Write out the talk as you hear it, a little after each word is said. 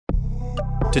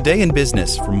Today in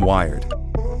Business from Wired.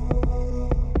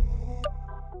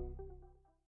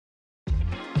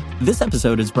 This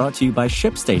episode is brought to you by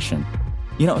ShipStation.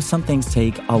 You know, some things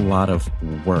take a lot of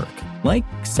work, like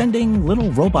sending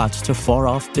little robots to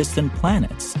far-off distant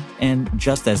planets. And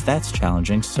just as that's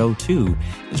challenging, so too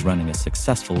is running a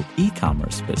successful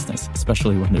e-commerce business,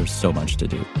 especially when there's so much to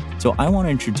do. So I want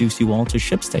to introduce you all to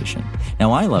ShipStation.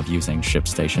 Now, I love using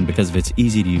ShipStation because of its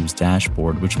easy-to-use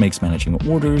dashboard, which makes managing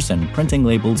orders and printing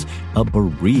labels a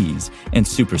breeze and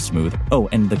super smooth. Oh,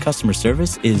 and the customer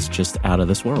service is just out of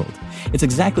this world. It's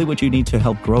exactly what you need to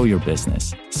help grow your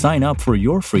business. Sign up for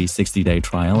your free 60-day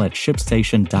trial at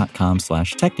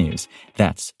shipstation.com/technews.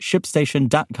 That's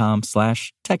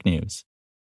shipstation.com/technews.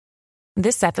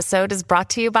 This episode is brought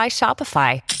to you by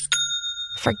Shopify.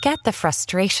 Forget the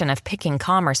frustration of picking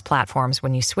commerce platforms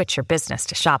when you switch your business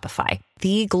to Shopify,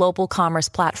 the global commerce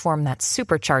platform that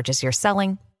supercharges your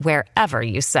selling wherever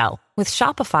you sell. With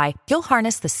Shopify, you'll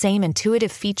harness the same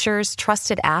intuitive features,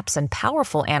 trusted apps, and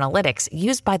powerful analytics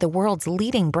used by the world's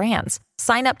leading brands.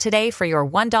 Sign up today for your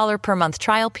 $1 per month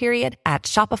trial period at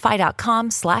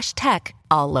shopify.com/tech,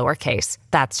 all lowercase.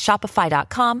 That's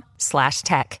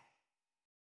shopify.com/tech.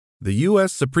 The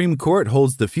U.S. Supreme Court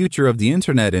holds the future of the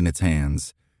internet in its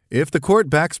hands. If the court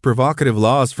backs provocative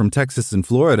laws from Texas and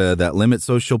Florida that limit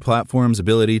social platforms'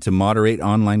 ability to moderate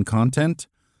online content,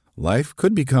 life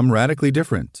could become radically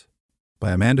different.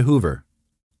 By Amanda Hoover.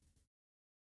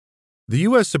 The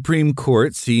U.S. Supreme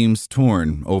Court seems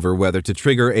torn over whether to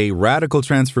trigger a radical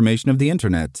transformation of the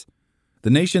internet. The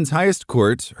nation's highest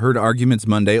court heard arguments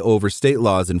Monday over state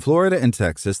laws in Florida and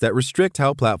Texas that restrict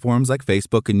how platforms like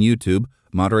Facebook and YouTube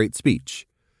moderate speech.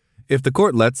 If the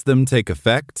court lets them take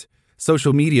effect,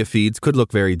 social media feeds could look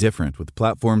very different, with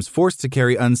platforms forced to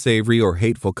carry unsavory or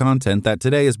hateful content that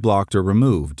today is blocked or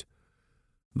removed.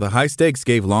 The high stakes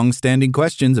gave long-standing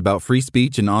questions about free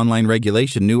speech and online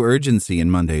regulation new urgency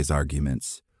in Monday's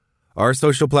arguments. Are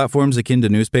social platforms akin to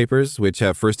newspapers, which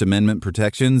have First Amendment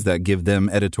protections that give them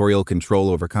editorial control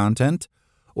over content?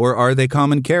 Or are they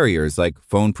common carriers like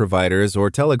phone providers or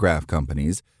telegraph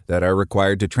companies that are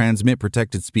required to transmit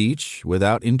protected speech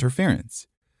without interference?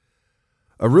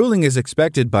 A ruling is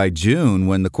expected by June,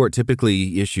 when the court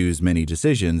typically issues many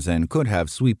decisions and could have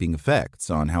sweeping effects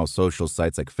on how social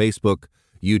sites like Facebook,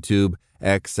 YouTube,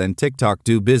 X, and TikTok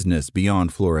do business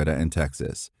beyond Florida and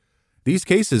Texas. These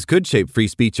cases could shape free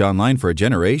speech online for a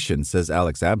generation, says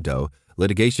Alex Abdo,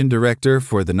 litigation director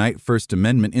for the Knight First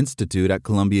Amendment Institute at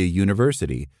Columbia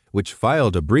University, which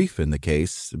filed a brief in the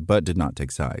case but did not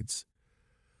take sides.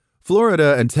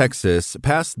 Florida and Texas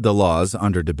passed the laws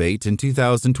under debate in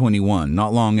 2021,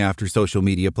 not long after social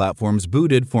media platforms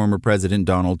booted former President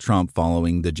Donald Trump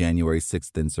following the January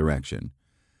 6th insurrection.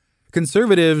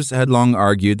 Conservatives had long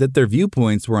argued that their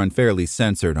viewpoints were unfairly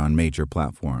censored on major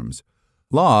platforms.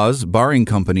 Laws barring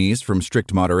companies from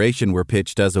strict moderation were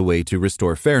pitched as a way to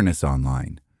restore fairness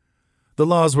online. The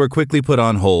laws were quickly put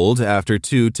on hold after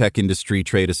two tech industry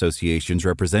trade associations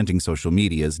representing social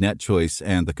media's NetChoice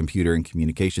and the Computer and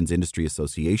Communications Industry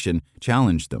Association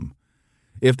challenged them.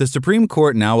 If the Supreme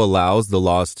Court now allows the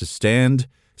laws to stand,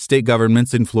 state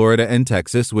governments in Florida and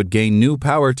Texas would gain new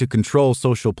power to control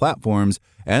social platforms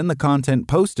and the content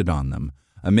posted on them,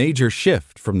 a major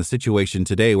shift from the situation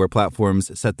today where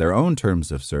platforms set their own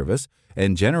terms of service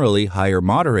and generally hire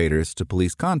moderators to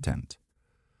police content.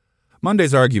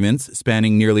 Monday's arguments,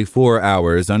 spanning nearly 4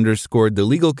 hours, underscored the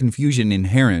legal confusion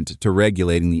inherent to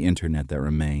regulating the internet that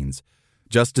remains.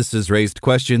 Justices raised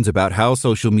questions about how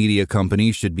social media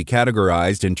companies should be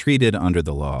categorized and treated under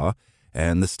the law,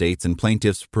 and the states and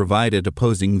plaintiffs provided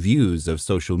opposing views of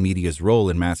social media's role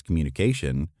in mass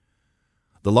communication.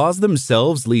 The laws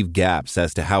themselves leave gaps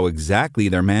as to how exactly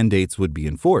their mandates would be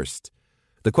enforced.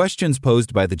 The questions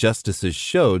posed by the justices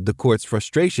showed the court's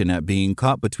frustration at being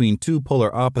caught between two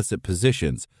polar opposite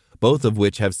positions, both of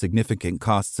which have significant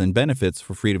costs and benefits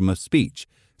for freedom of speech,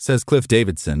 says Cliff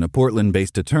Davidson, a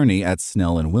Portland-based attorney at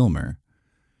Snell & Wilmer.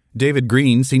 David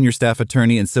Green, senior staff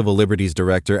attorney and civil liberties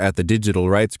director at the digital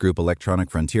rights group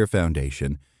Electronic Frontier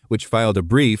Foundation, which filed a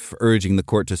brief urging the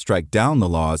court to strike down the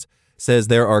laws, says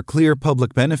there are clear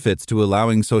public benefits to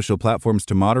allowing social platforms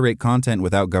to moderate content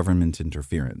without government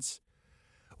interference.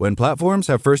 When platforms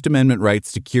have First Amendment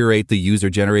rights to curate the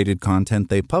user-generated content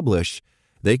they publish,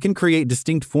 they can create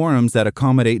distinct forums that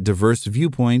accommodate diverse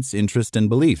viewpoints, interests, and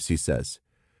beliefs, he says.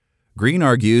 Green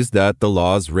argues that the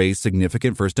laws raise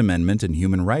significant First Amendment and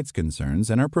human rights concerns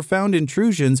and are profound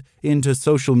intrusions into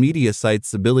social media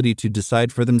sites' ability to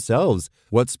decide for themselves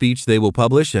what speech they will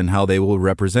publish and how they will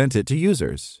represent it to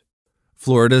users.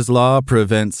 Florida's law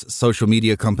prevents social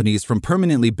media companies from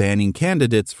permanently banning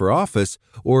candidates for office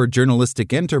or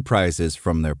journalistic enterprises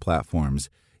from their platforms,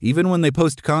 even when they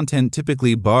post content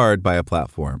typically barred by a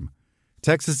platform.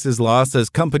 Texas's law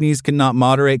says companies cannot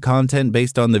moderate content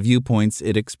based on the viewpoints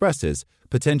it expresses,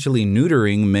 potentially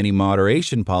neutering many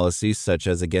moderation policies such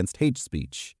as against hate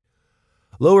speech.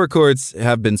 Lower courts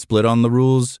have been split on the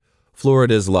rules.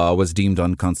 Florida's law was deemed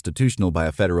unconstitutional by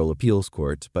a federal appeals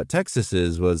court, but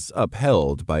Texas's was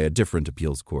upheld by a different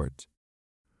appeals court.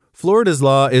 Florida's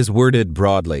law is worded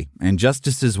broadly, and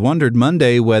justices wondered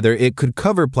Monday whether it could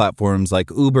cover platforms like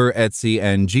Uber, Etsy,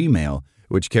 and Gmail,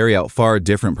 which carry out far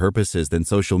different purposes than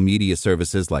social media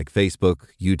services like Facebook,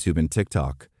 YouTube, and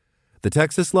TikTok. The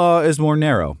Texas law is more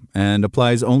narrow and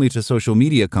applies only to social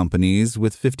media companies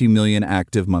with 50 million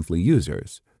active monthly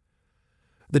users.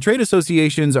 The trade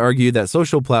associations argue that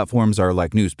social platforms are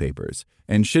like newspapers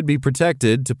and should be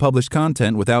protected to publish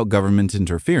content without government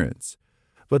interference.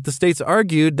 But the states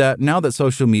argued that now that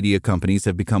social media companies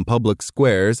have become public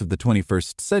squares of the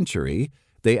 21st century,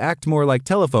 they act more like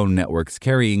telephone networks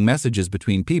carrying messages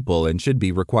between people and should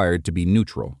be required to be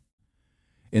neutral.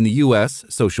 In the U.S.,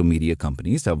 social media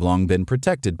companies have long been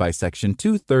protected by Section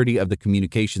 230 of the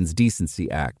Communications Decency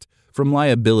Act from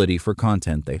liability for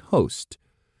content they host.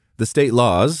 The state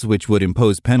laws, which would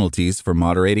impose penalties for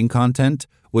moderating content,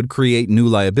 would create new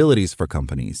liabilities for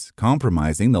companies,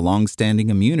 compromising the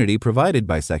long-standing immunity provided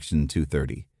by Section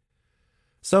 230.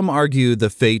 Some argue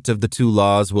the fate of the two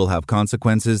laws will have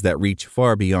consequences that reach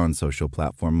far beyond social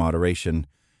platform moderation.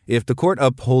 If the court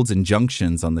upholds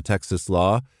injunctions on the Texas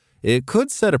law, it could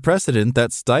set a precedent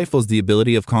that stifles the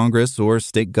ability of Congress or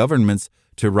state governments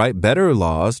to write better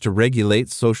laws to regulate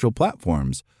social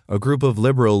platforms, a group of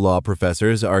liberal law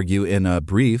professors argue in a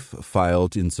brief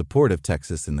filed in support of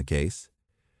Texas in the case.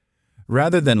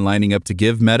 Rather than lining up to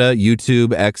give Meta,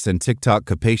 YouTube, X, and TikTok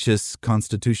capacious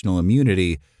constitutional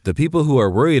immunity, the people who are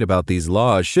worried about these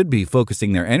laws should be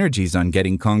focusing their energies on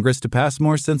getting Congress to pass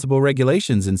more sensible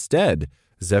regulations instead,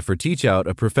 Zephyr Teachout,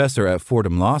 a professor at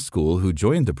Fordham Law School who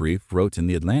joined the brief, wrote in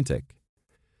The Atlantic.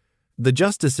 The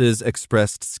justices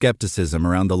expressed skepticism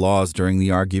around the laws during the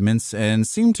arguments and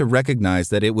seemed to recognize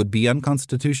that it would be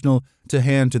unconstitutional to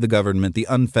hand to the government the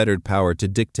unfettered power to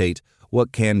dictate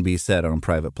what can be said on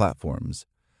private platforms.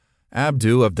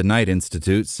 Abdu of the Knight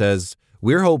Institute says,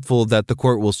 "We're hopeful that the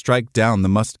court will strike down the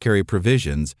must-carry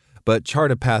provisions, but chart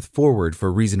a path forward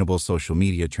for reasonable social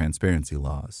media transparency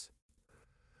laws."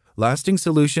 Lasting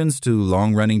solutions to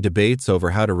long-running debates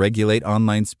over how to regulate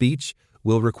online speech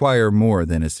will require more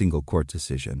than a single court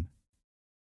decision.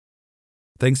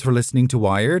 Thanks for listening to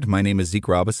Wired. My name is Zeke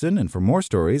Robison, and for more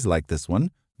stories like this one,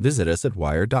 visit us at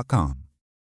wired.com.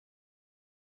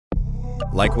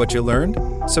 Like what you learned?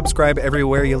 Subscribe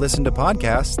everywhere you listen to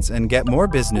podcasts and get more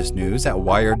business news at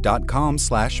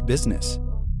wired.com/business.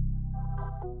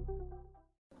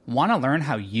 Want to learn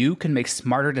how you can make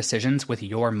smarter decisions with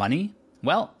your money?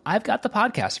 Well, I've got the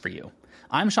podcast for you.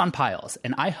 I'm Sean Piles,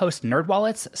 and I host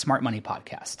NerdWallet's Smart Money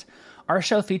Podcast. Our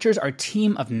show features our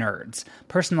team of nerds,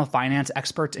 personal finance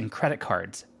experts in credit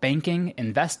cards, banking,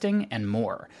 investing, and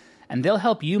more. And they'll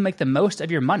help you make the most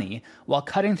of your money while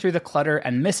cutting through the clutter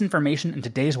and misinformation in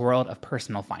today's world of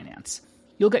personal finance.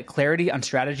 You'll get clarity on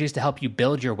strategies to help you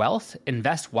build your wealth,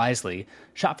 invest wisely,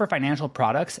 shop for financial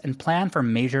products, and plan for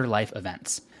major life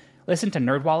events. Listen to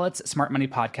NerdWallet's Smart Money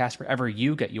Podcast wherever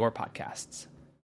you get your podcasts.